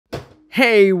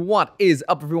Hey, what is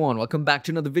up everyone? Welcome back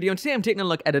to another video, and today I'm taking a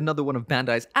look at another one of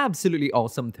Bandai's absolutely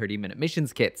awesome 30-minute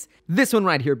missions kits. This one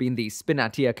right here being the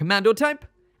Spinatia Commando Type.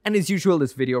 And as usual,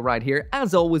 this video right here,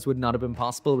 as always, would not have been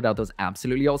possible without those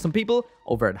absolutely awesome people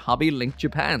over at Hobby Link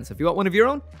Japan. So if you want one of your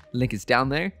own, link is down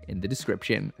there in the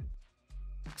description.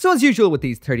 So as usual with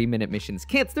these 30-minute missions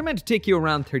kits, they're meant to take you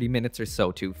around 30 minutes or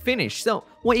so to finish. So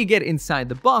what you get inside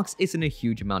the box isn't a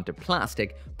huge amount of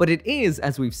plastic, but it is,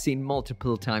 as we've seen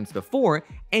multiple times before,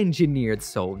 engineered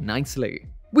so nicely.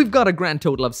 We've got a grand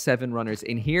total of 7 runners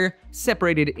in here,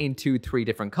 separated into 3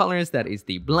 different colors. That is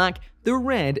the black, the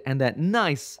red, and that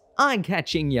nice,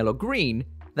 eye-catching yellow-green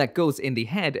that goes in the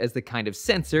head as the kind of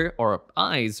sensor, or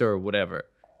eyes, or whatever.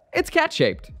 It's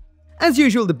cat-shaped. As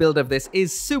usual, the build of this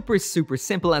is super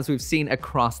simple, as we've seen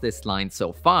across this line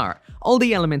so far. All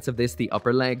the elements of this, the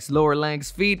upper legs, lower legs,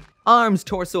 feet, arms,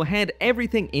 torso, head,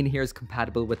 everything in here is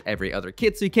compatible with every other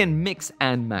kit, so you can mix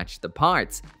and match the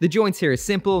parts. The joints here are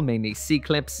simple, mainly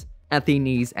C-clips at the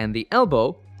knees and the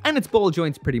elbow, and it's ball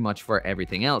joints pretty much for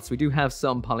everything else. We do have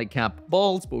some polycap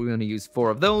balls, but we only use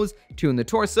 4 of those, 2 in the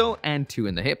torso and 2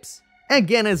 in the hips.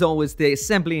 Again, as always, the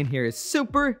assembly in here is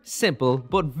super simple,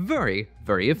 but very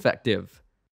effective.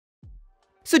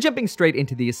 So jumping straight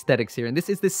into the aesthetics here, and this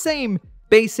is the same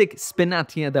basic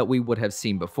Spinatia that we would have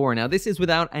seen before. Now, this is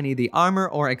without any of the armor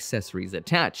or accessories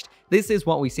attached. This is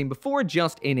what we've seen before,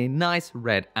 just in a nice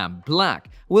red and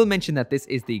black. We'll mention that this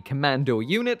is the Commando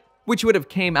unit, which would have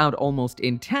came out almost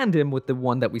in tandem with the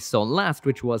one that we saw last,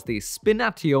 which was the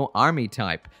Spinatia Army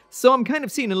Type. So I'm kind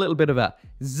of seeing a little bit of a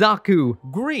Zaku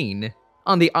green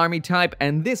on the Army Type,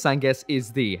 and this, I guess,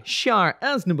 is the Char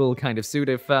Aznable kind of suit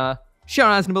if Char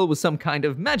Aznable was some kind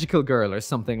of magical girl or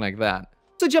something like that.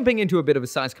 So jumping into a bit of a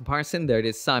size comparison, there it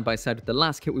is side by side with the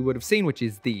last kit we would have seen, which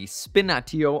is the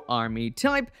Spinatia Army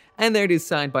Type, and there it is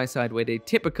side by side with a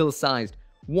typical sized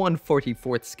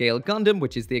 1/44th scale Gundam,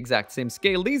 which is the exact same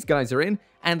scale these guys are in,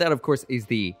 and that of course is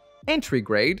the entry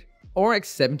grade, or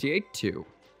X78-2.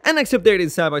 And next up, there it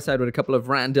is side by side with a couple of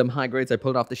random high grades I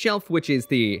pulled off the shelf, which is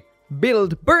the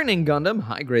Build Burning Gundam,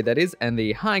 high grade that is, and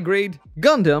the high grade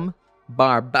Gundam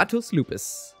Barbatos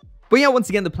Lupus. But yeah, once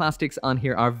again, the plastics on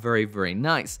here are very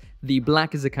nice. The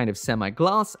black is a kind of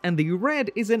semi-gloss, and the red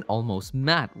is an almost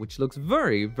matte, which looks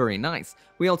very nice.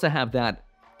 We also have that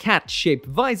cat-shaped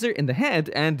visor in the head,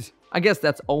 and I guess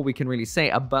that's all we can really say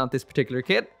about this particular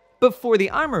kit before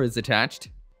the armor is attached.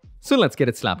 So let's get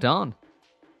it slapped on.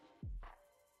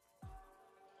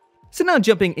 So now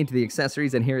jumping into the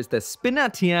accessories, and here's the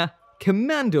Spinatia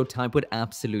Commando Type with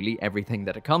absolutely everything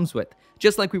that it comes with.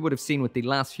 Just like we would have seen with the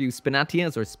last few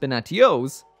Spinatias or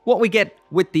Spinatios, what we get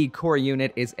with the core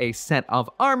unit is a set of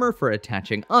armor for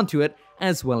attaching onto it,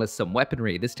 as well as some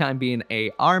weaponry, this time being a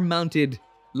arm-mounted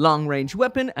long-range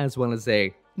weapon, as well as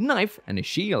a knife and a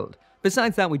shield.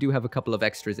 Besides that, we do have a couple of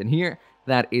extras in here.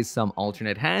 That is some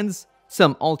alternate hands,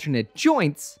 some alternate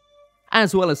joints,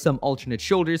 as well as some alternate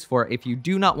shoulders for if you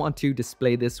do not want to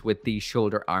display this with the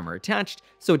shoulder armor attached,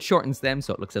 so it shortens them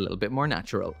so it looks a little bit more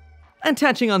natural.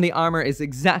 Attaching on the armor is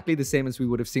exactly the same as we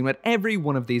would have seen with every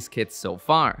one of these kits so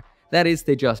far. That is,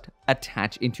 they just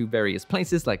attach into various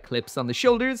places like clips on the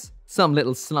shoulders, some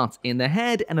little slots in the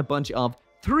head, and a bunch of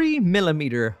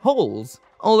 3mm holes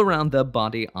all around the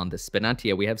body on the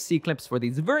Spinatia. We have C-clips for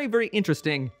these very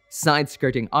interesting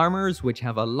side-skirting armors, which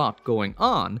have a lot going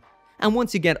on. And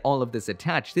once you get all of this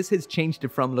attached, this has changed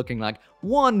it from looking like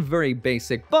one very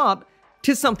basic bot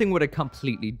to something with a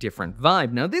completely different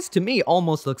vibe. Now this to me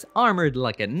almost looks armored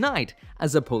like a knight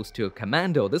as opposed to a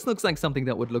commando. This looks like something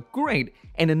that would look great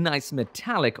in a nice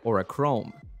metallic or a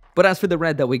chrome. But as for the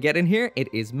red that we get in here,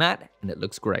 it is matte and it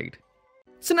looks great.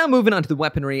 So now moving on to the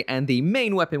weaponry, and the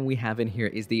main weapon we have in here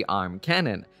is the arm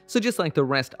cannon. So just like the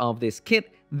rest of this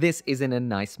kit, this is in a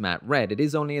nice matte red. It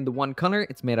is only in the one color,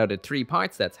 it's made out of 3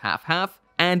 parts, that's half,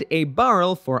 and a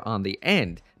barrel for on the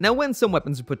end. Now when some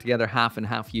weapons are put together half and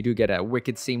half, you do get a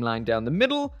wicked seam line down the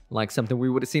middle, like something we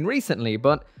would have seen recently,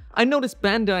 but I noticed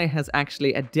Bandai has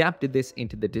actually adapted this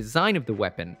into the design of the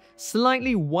weapon,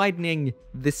 slightly widening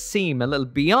the seam a little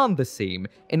beyond the seam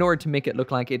in order to make it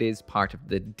look like it is part of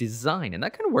the design, and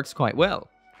that kind of works quite well.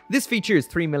 This features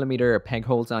 3mm peg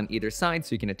holes on either side,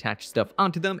 so you can attach stuff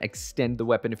onto them, extend the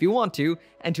weapon if you want to,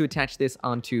 and to attach this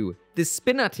onto the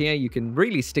Spinatia, you can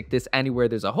really stick this anywhere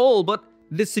there's a hole, but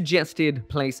the suggested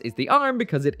place is the arm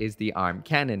because it is the arm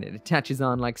cannon. It attaches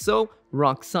on like so,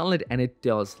 rock solid, and it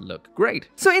does look great.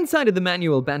 So inside of the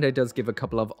manual, Bandai does give a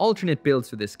couple of alternate builds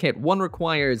for this kit. One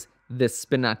requires the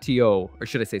Spinatio, or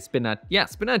should I say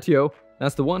Spinatio,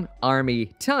 that's the one, Army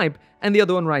Type, and the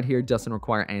other one right here doesn't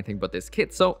require anything but this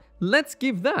kit, so let's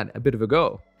give that a bit of a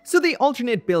go. So the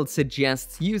alternate build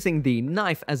suggests using the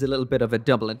knife as a little bit of a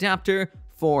double adapter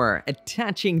for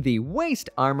attaching the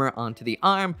waist armor onto the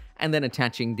arm and then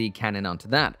attaching the cannon onto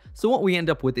that. So what we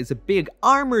end up with is a big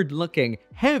armored looking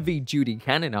heavy duty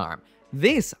cannon arm.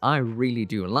 This I really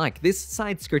do like. This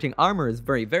side skirting armor is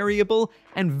very variable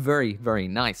and very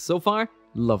nice. So far,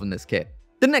 loving this kit.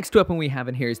 The next weapon we have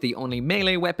in here is the only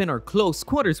melee weapon or close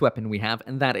quarters weapon we have,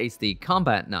 and that is the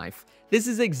combat knife. This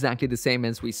is exactly the same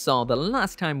as we saw the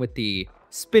last time with the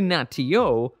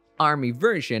Spinatia army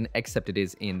version, except it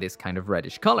is in this kind of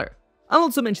reddish color. I'll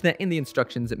also mention that in the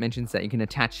instructions it mentions that you can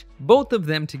attach both of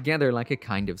them together like a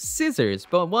kind of scissors,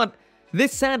 but what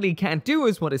this sadly can't do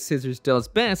is what a scissors does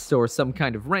best, or some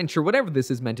kind of wrench or whatever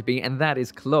this is meant to be, and that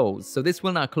is close. So this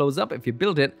will not close up if you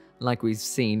build it like we've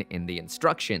seen in the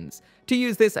instructions. To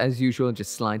use this, as usual, it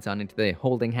just slides on into the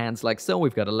holding hands like so.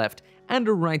 We've got a left and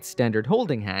a right standard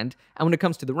holding hand, and when it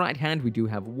comes to the right hand, we do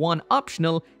have one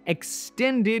optional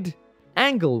extended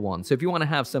angle one. So if you want to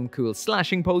have some cool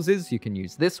slashing poses, you can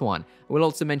use this one. I will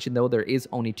also mention though there is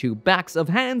only 2 backs of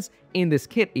hands in this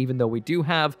kit, even though we do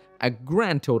have a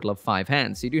grand total of 5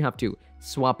 hands. So you do have to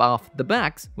swap off the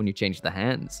backs when you change the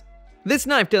hands. This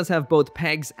knife does have both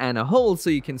pegs and a hole, so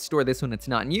you can store this when it's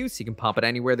not in use. You can pop it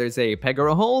anywhere there's a peg or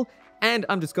a hole. And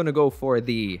I'm just going to go for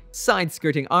the side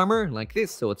skirting armor like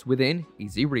this, so it's within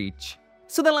easy reach.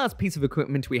 So the last piece of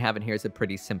equipment we have in here is a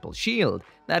pretty simple shield.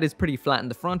 That is pretty flat in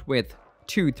the front with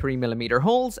 2 3mm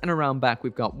holes, and around back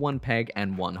we've got 1 peg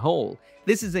and 1 hole.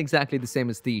 This is exactly the same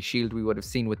as the shield we would have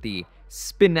seen with the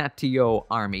Spinatia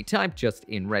army type, just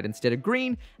in red instead of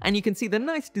green, and you can see the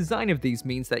nice design of these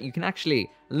means that you can actually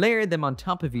layer them on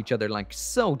top of each other like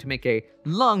so to make a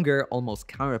longer, almost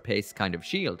carapace kind of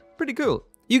shield. Pretty cool.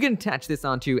 You can attach this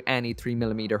onto any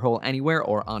 3mm hole anywhere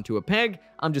or onto a peg.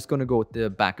 I'm just going to go with the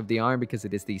back of the arm because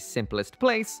it is the simplest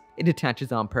place. It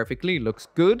attaches on perfectly, looks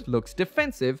good, looks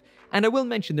defensive, and I will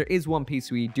mention there is one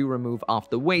piece we do remove off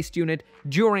the waist unit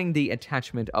during the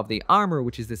attachment of the armor,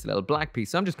 which is this little black piece.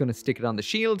 So I'm just going to stick it on the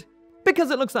shield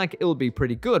because it looks like it'll be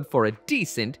pretty good for a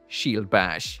decent shield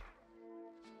bash.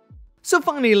 So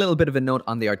finally, a little bit of a note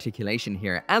on the articulation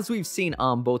here. As we've seen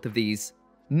on both of these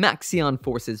Maxion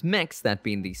Forces mechs, that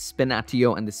being the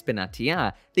Spinatia and the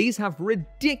Spinatia, these have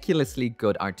ridiculously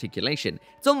good articulation.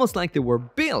 It's almost like they were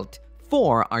built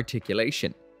for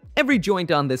articulation. Every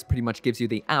joint on this pretty much gives you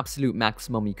the absolute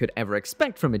maximum you could ever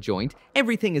expect from a joint.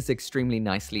 Everything is extremely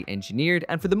nicely engineered,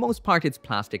 and for the most part it's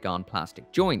plastic on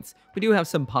plastic joints. We do have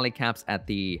some polycaps at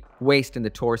the waist and the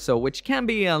torso, which can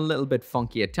be a little bit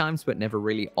funky at times, but never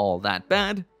really all that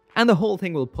bad. And the whole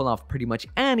thing will pull off pretty much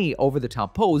any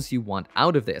over-the-top pose you want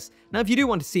out of this. Now, if you do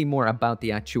want to see more about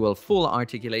the actual full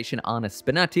articulation on a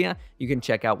Spinatia, you can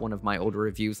check out one of my older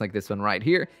reviews like this one right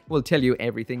here. It will tell you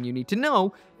everything you need to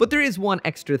know, but there is one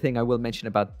extra thing I will mention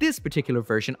about this particular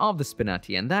version of the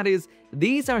Spinatia, and that is,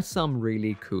 these are some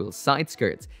really cool side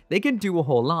skirts. They can do a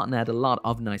whole lot and add a lot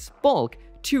of nice bulk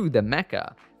to the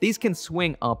mecha. These can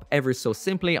swing up ever so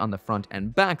simply on the front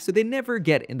and back, so they never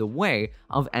get in the way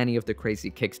of any of the crazy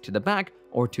kicks to the back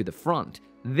or to the front.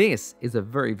 This is a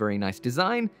very nice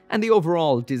design, and the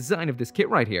overall design of this kit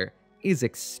right here is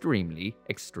extremely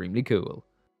cool.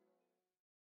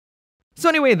 So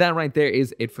anyway, that right there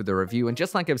is it for the review, and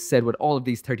just like I've said with all of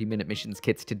these 30-minute missions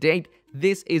kits to date,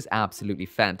 this is absolutely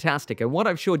fantastic, and what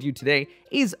I've showed you today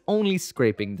is only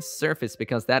scraping the surface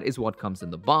because that is what comes in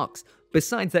the box.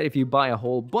 Besides that, if you buy a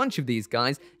whole bunch of these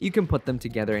guys, you can put them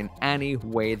together in any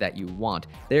way that you want.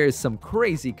 There is some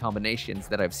crazy combinations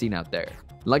that I've seen out there.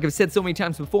 Like I've said so many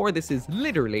times before, this is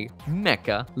literally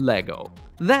Mecha Lego.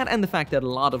 That and the fact that a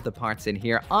lot of the parts in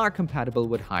here are compatible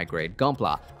with high-grade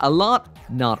Gunpla. A lot,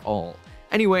 not all.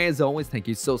 Anyway, as always, thank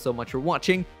you so much for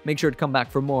watching. Make sure to come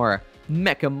back for more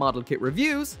Mecha model kit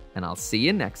reviews, and I'll see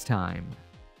you next time.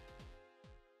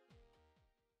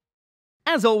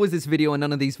 As always, this video and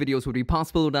none of these videos would be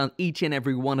possible without each and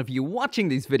every one of you watching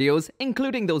these videos,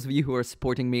 including those of you who are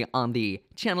supporting me on the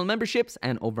channel memberships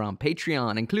and over on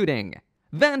Patreon, including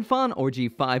VanFon,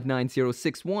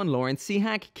 Orgy59061, Lawrence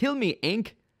Seahack, Kill Me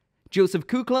Inc., Joseph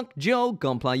Kukluk, Joe,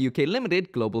 Gunpla UK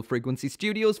Limited, Global Frequency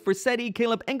Studios, Forsetti,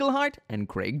 Caleb Engelhart, and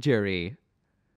Craig Jerry.